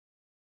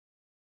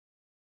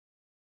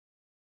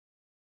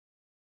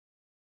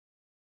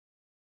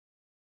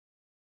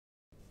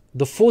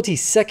The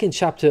 42nd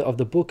chapter of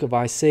the book of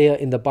Isaiah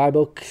in the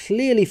Bible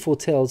clearly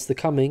foretells the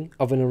coming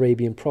of an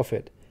Arabian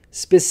prophet,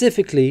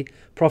 specifically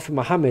Prophet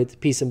Muhammad,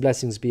 peace and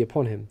blessings be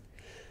upon him.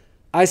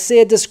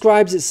 Isaiah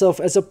describes itself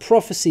as a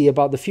prophecy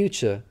about the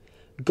future.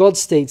 God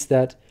states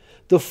that,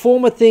 "The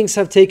former things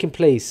have taken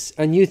place,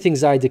 and new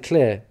things I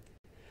declare."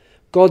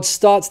 God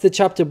starts the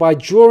chapter by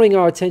drawing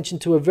our attention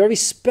to a very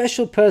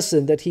special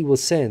person that he will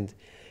send.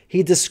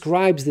 He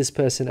describes this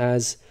person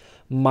as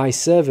my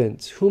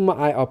servant, whom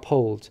I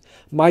uphold,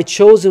 my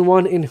chosen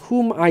one in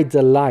whom I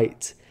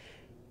delight.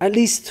 At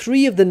least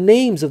 3 of the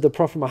names of the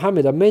Prophet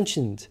Muhammad are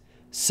mentioned: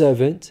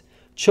 servant,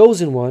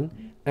 chosen one,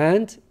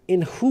 and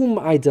in whom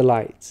I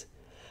delight.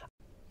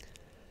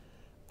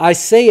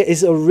 Isaiah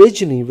is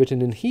originally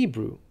written in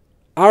Hebrew.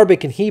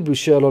 Arabic and Hebrew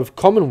share a lot of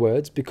common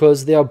words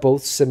because they are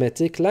both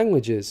Semitic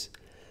languages.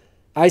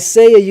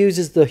 Isaiah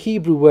uses the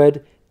Hebrew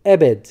word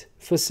ebed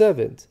for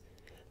servant.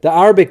 The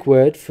Arabic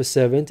word for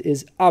servant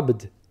is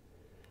abd.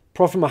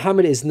 Prophet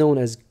Muhammad is known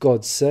as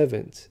God's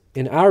servant.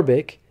 In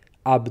Arabic,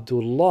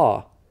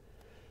 Abdullah.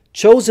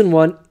 Chosen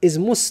one is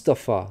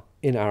Mustafa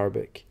in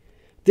Arabic.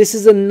 This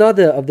is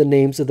another of the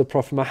names of the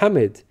Prophet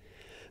Muhammad.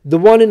 The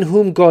one in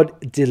whom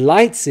God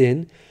delights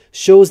in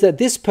shows that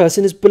this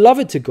person is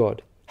beloved to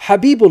God.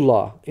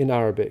 Habibullah in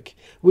Arabic,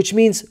 which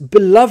means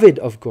beloved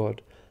of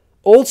God,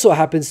 also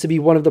happens to be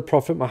one of the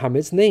Prophet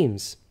Muhammad's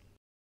names.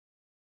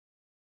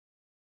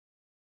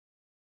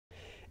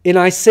 In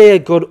Isaiah,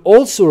 God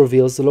also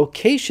reveals the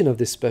location of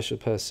this special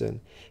person.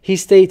 He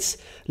states,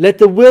 "Let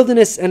the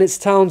wilderness and its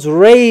towns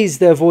raise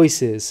their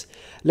voices.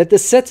 Let the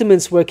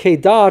settlements where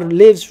Kedar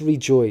lives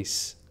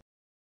rejoice."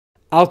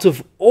 Out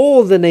of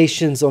all the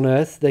nations on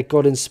earth that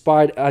God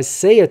inspired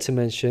Isaiah to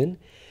mention,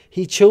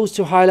 he chose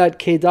to highlight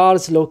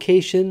Kedar's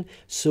location,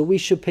 so we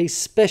should pay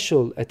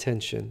special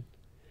attention.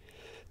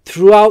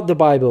 Throughout the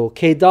Bible,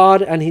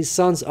 Kedar and his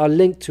sons are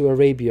linked to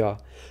Arabia.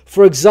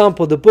 For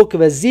example, the book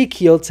of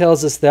Ezekiel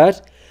tells us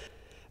that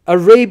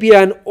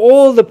Arabia and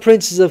all the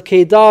princes of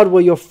Kedar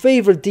were your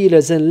favorite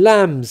dealers in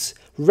lambs,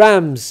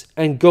 rams,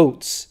 and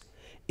goats.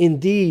 In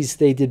these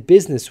they did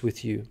business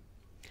with you.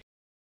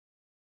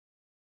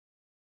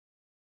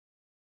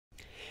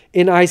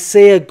 In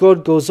Isaiah,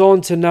 God goes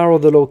on to narrow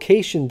the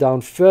location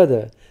down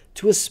further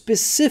to a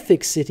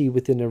specific city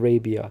within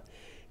Arabia.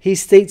 He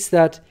states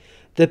that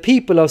the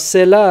people of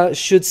Selah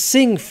should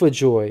sing for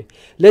joy.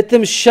 Let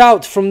them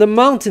shout from the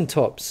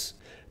mountaintops.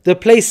 The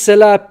place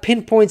Selah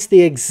pinpoints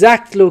the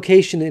exact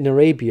location in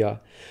Arabia.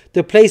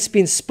 The place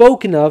being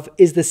spoken of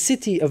is the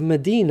city of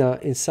Madinah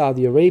in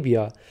Saudi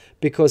Arabia,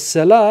 because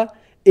Selah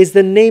is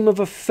the name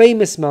of a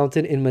famous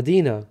mountain in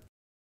Madinah.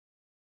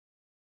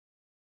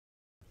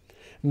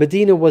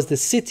 Medina was the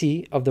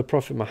city of the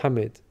Prophet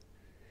Muhammad.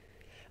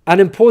 An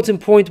important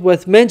point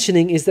worth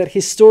mentioning is that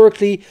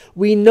historically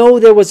we know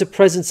there was a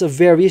presence of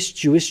various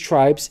Jewish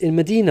tribes in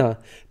Medina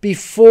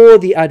before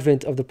the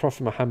advent of the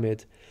Prophet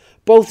Muhammad.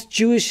 Both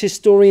Jewish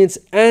historians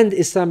and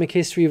Islamic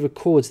history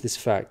records this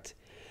fact.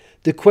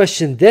 The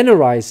question then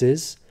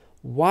arises,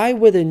 why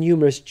were there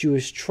numerous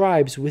Jewish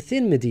tribes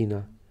within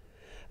Medina?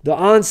 The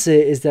answer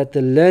is that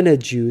the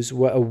learned Jews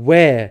were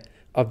aware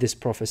of this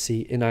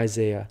prophecy in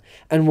Isaiah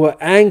and were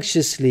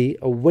anxiously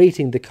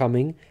awaiting the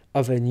coming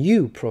of a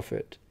new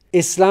prophet.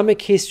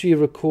 Islamic history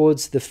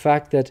records the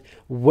fact that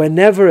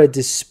whenever a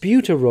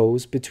dispute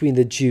arose between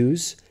the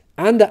Jews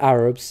and the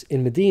Arabs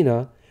in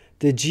Medina,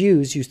 the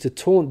Jews used to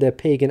taunt their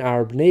pagan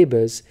Arab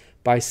neighbors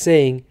by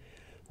saying,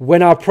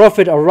 "When our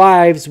prophet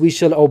arrives, we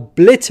shall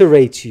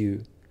obliterate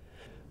you."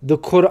 The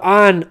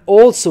Quran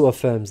also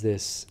affirms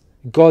this.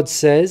 God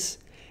says,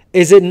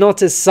 "Is it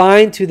not a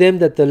sign to them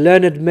that the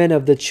learned men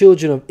of the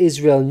children of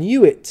Israel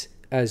knew it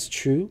as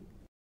true?"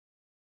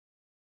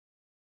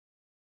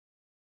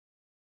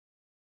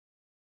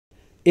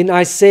 In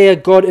Isaiah,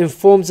 God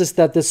informs us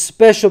that the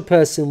special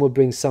person will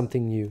bring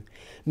something new.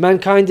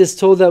 Mankind is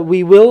told that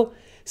we will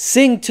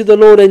sing to the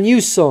Lord a new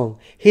song,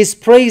 His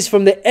praise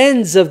from the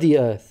ends of the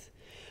earth.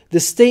 The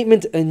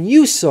statement "a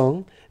new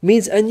song"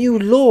 means a new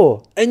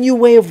law, a new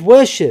way of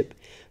worship.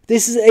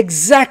 This is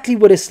exactly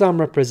what Islam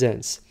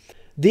represents.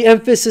 The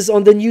emphasis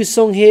on the new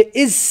song here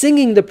is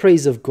singing the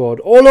praise of God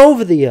all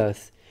over the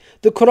earth.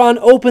 The Quran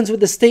opens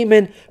with the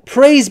statement,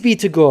 "Praise be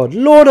to God,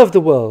 Lord of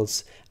the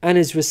worlds," and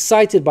is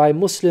recited by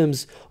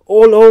Muslims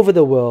all over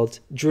the world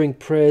during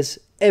prayers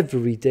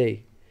every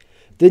day.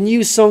 The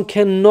new song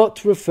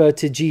cannot refer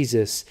to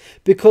Jesus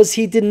because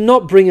he did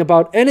not bring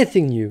about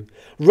anything new.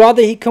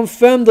 Rather, he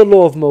confirmed the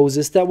law of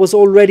Moses that was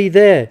already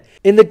there.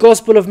 In the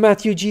Gospel of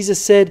Matthew, Jesus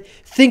said,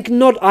 "Think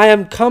not I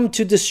am come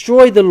to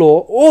destroy the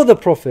law or the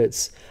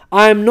prophets.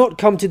 I am not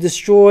come to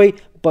destroy,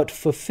 but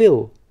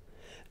fulfill."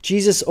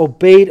 Jesus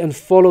obeyed and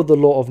followed the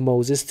law of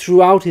Moses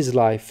throughout his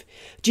life.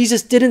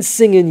 Jesus didn't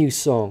sing a new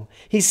song.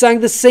 He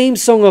sang the same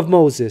song of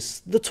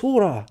Moses, the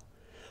Torah.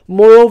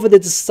 Moreover, the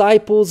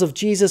disciples of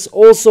Jesus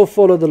also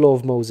followed the law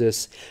of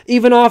Moses,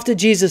 even after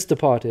Jesus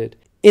departed.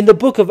 In the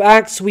book of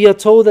Acts, we are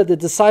told that the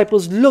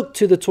disciples looked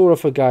to the Torah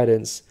for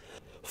guidance.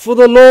 For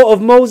the law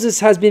of Moses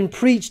has been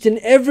preached in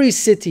every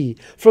city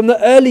from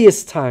the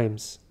earliest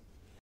times.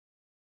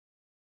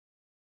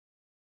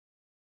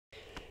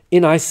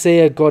 In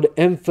Isaiah, God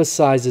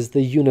emphasizes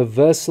the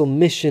universal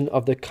mission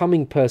of the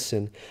coming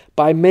person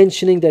by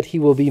mentioning that he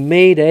will be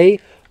made a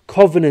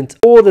covenant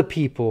for the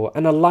people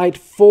and a light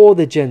for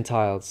the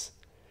Gentiles.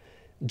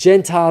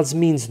 Gentiles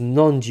means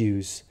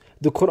non-Jews.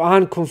 The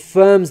Quran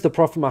confirms the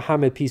Prophet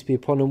Muhammad, peace be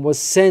upon him, was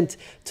sent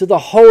to the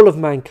whole of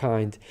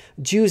mankind,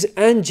 Jews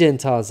and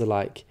Gentiles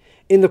alike.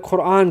 In the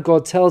Quran,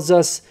 God tells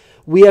us,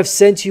 "We have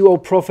sent you, O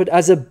Prophet,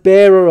 as a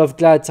bearer of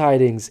glad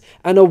tidings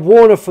and a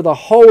warner for the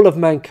whole of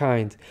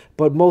mankind,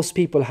 but most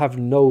people have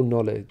no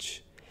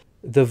knowledge."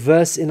 The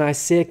verse in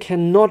Isaiah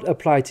cannot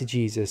apply to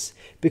Jesus,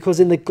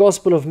 because in the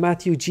Gospel of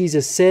Matthew,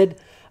 Jesus said,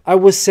 "I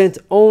was sent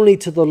only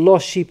to the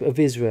lost sheep of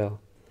Israel."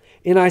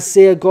 In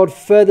Isaiah, God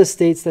further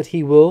states that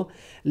he will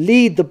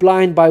lead the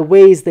blind by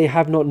ways they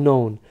have not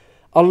known.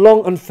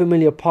 Along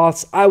unfamiliar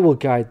paths I will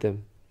guide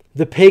them.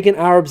 The pagan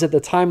Arabs at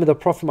the time of the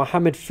Prophet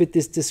Muhammad fit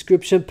this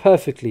description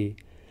perfectly,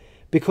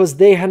 because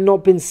they had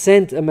not been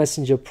sent a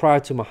messenger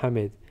prior to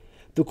Muhammad.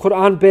 The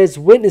Quran bears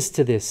witness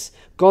to this.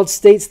 God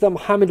states that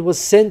Muhammad was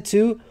sent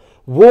to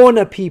warn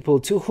a people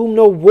to whom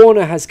no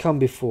warner has come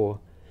before.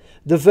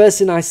 The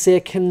verse in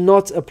Isaiah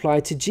cannot apply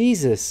to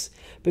Jesus,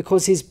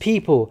 because his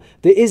people,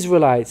 the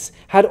Israelites,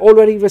 had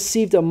already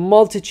received a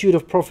multitude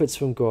of prophets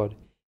from God.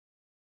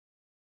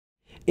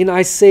 In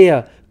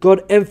Isaiah,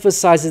 God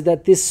emphasizes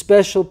that this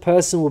special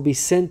person will be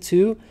sent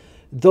to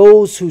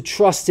those who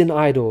trust in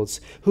idols,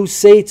 who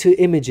say to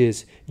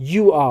images,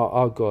 "You are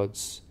our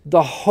gods."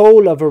 The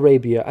whole of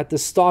Arabia at the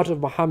start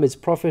of Muhammad's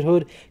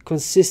prophethood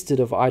consisted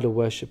of idol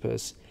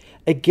worshippers.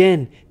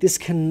 Again, this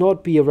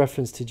cannot be a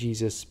reference to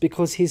Jesus,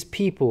 because his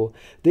people,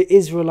 the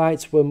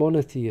Israelites, were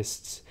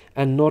monotheists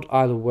and not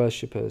idol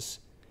worshippers.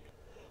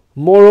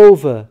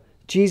 Moreover,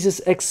 Jesus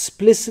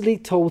explicitly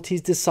told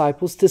his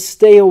disciples to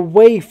stay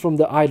away from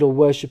the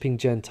idol-worshipping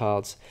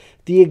Gentiles,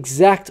 the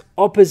exact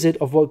opposite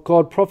of what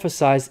God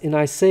prophesied in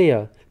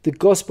Isaiah. The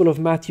Gospel of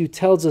Matthew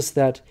tells us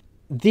that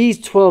these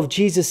 12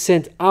 Jesus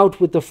sent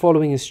out with the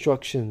following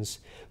instructions: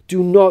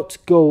 "Do not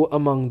go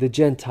among the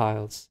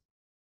Gentiles."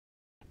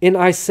 In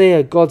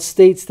Isaiah, God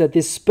states that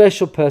this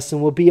special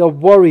person will be a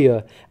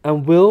warrior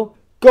and will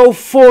go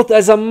forth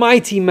as a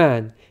mighty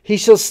man. He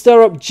shall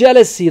stir up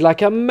jealousy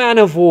like a man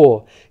of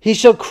war. He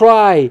shall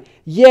cry,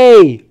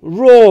 yea,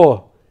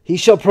 roar. He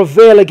shall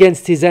prevail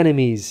against his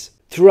enemies.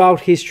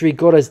 Throughout history,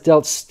 God has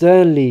dealt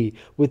sternly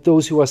with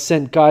those who are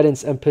sent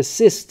guidance and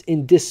persist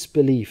in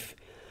disbelief.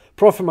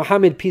 Prophet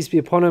Muhammad, peace be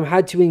upon him,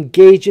 had to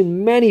engage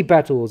in many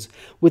battles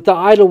with the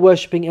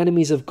idol-worshipping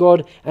enemies of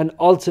God and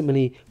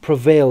ultimately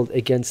prevailed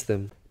against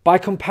them. By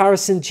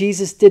comparison,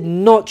 Jesus did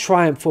not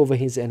triumph over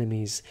his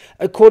enemies.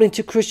 According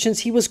to Christians,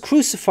 he was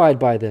crucified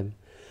by them.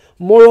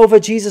 Moreover,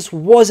 Jesus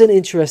wasn't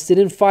interested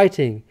in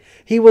fighting.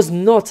 He was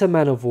not a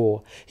man of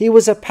war. He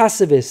was a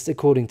pacifist,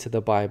 according to the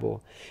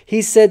Bible.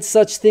 He said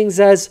such things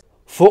as,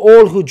 "For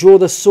all who draw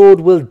the sword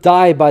will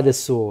die by the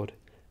sword,"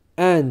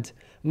 and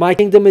 "My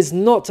kingdom is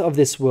not of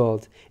this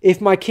world.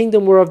 If my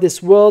kingdom were of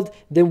this world,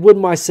 then would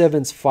my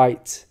servants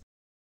fight."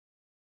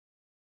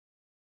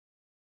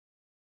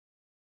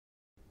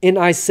 In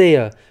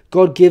Isaiah,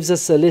 God gives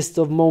us a list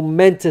of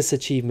momentous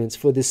achievements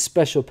for this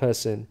special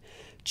person.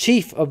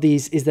 Chief of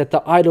these is that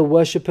the idol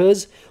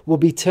worshippers will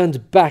be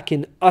turned back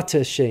in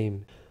utter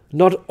shame.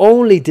 Not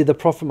only did the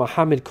Prophet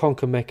Muhammad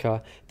conquer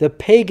Mecca, the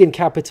pagan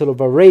capital of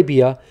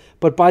Arabia,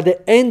 but by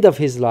the end of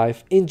his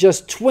life, in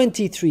just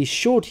 23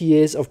 short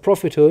years of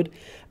prophethood,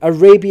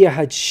 Arabia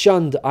had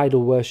shunned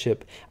idol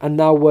worship and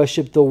now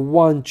worshipped the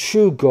one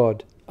true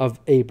God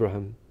of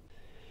Abraham.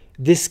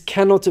 This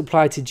cannot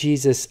apply to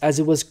Jesus, as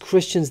it was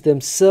Christians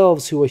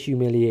themselves who were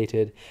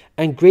humiliated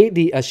and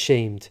greatly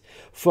ashamed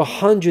for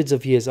hundreds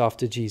of years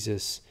after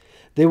Jesus.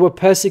 They were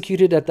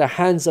persecuted at the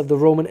hands of the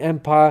Roman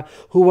Empire,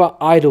 who were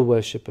idol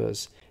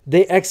worshippers.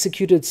 They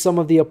executed some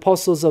of the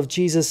apostles of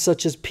Jesus,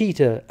 such as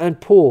Peter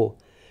and Paul.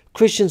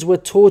 Christians were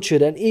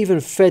tortured and even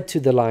fed to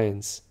the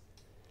lions.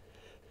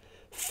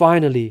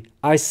 Finally,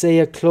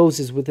 Isaiah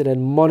closes with an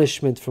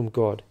admonishment from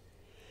God.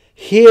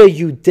 "Hear,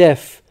 you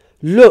deaf.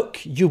 Look,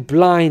 you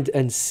blind,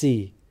 and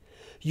see.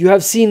 You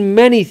have seen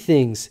many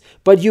things,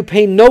 but you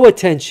pay no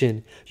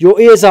attention. Your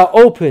ears are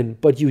open,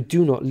 but you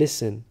do not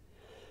listen.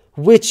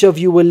 Which of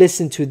you will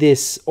listen to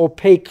this or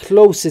pay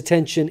close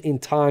attention in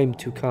time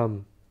to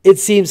come?" It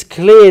seems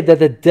clear that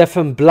the deaf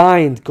and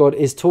blind God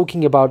is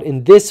talking about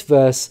in this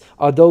verse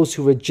are those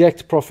who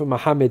reject Prophet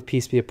Muhammad,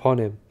 peace be upon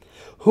him.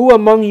 Who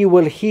among you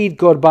will heed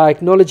God by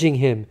acknowledging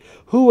him?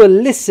 Who will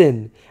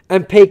listen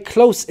and pay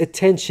close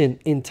attention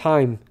in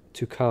time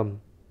to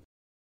come?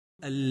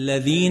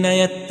 الذين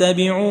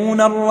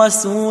يتبعون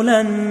الرسول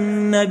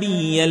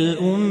النبي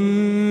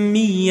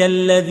الأمي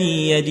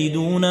الذي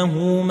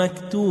يجدونه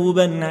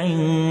مكتوبا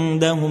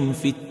عندهم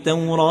في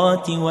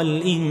التوراة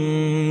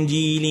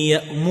والإنجيل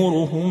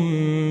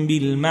يأمرهم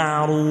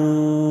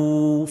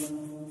بالمعروف